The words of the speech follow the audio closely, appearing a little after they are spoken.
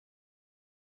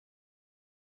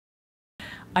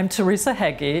I'm Teresa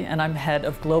Heggie, and I'm head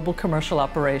of Global Commercial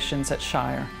Operations at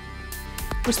Shire.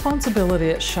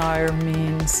 Responsibility at Shire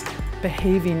means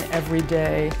behaving every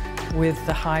day with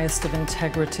the highest of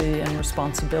integrity and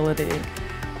responsibility.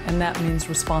 And that means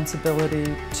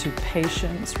responsibility to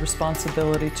patients,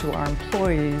 responsibility to our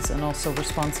employees, and also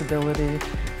responsibility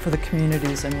for the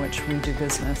communities in which we do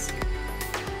business.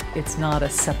 It's not a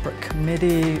separate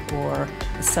committee or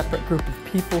a separate group of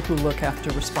people who look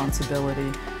after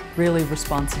responsibility. Really,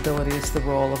 responsibility is the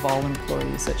role of all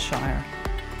employees at Shire.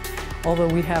 Although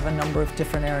we have a number of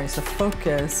different areas of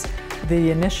focus,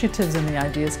 the initiatives and the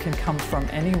ideas can come from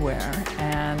anywhere,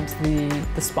 and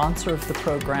the sponsor of the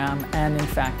program, and in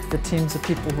fact the teams of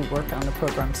people who work on the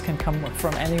programs, can come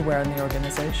from anywhere in the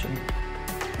organization.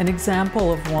 An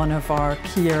example of one of our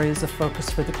key areas of focus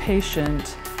for the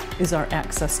patient is our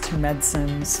Access to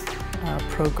Medicines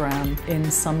program. In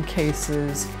some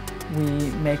cases,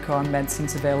 we make our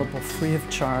medicines available free of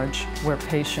charge where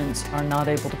patients are not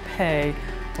able to pay,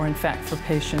 or in fact for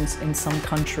patients in some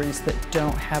countries that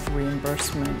don't have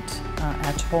reimbursement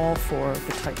at all for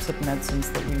the types of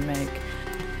medicines that we make.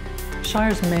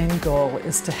 Shire's main goal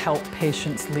is to help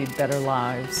patients lead better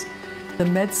lives. The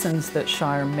medicines that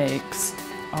Shire makes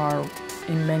are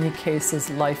in many cases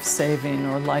life-saving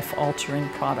or life-altering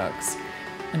products,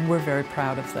 and we're very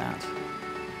proud of that.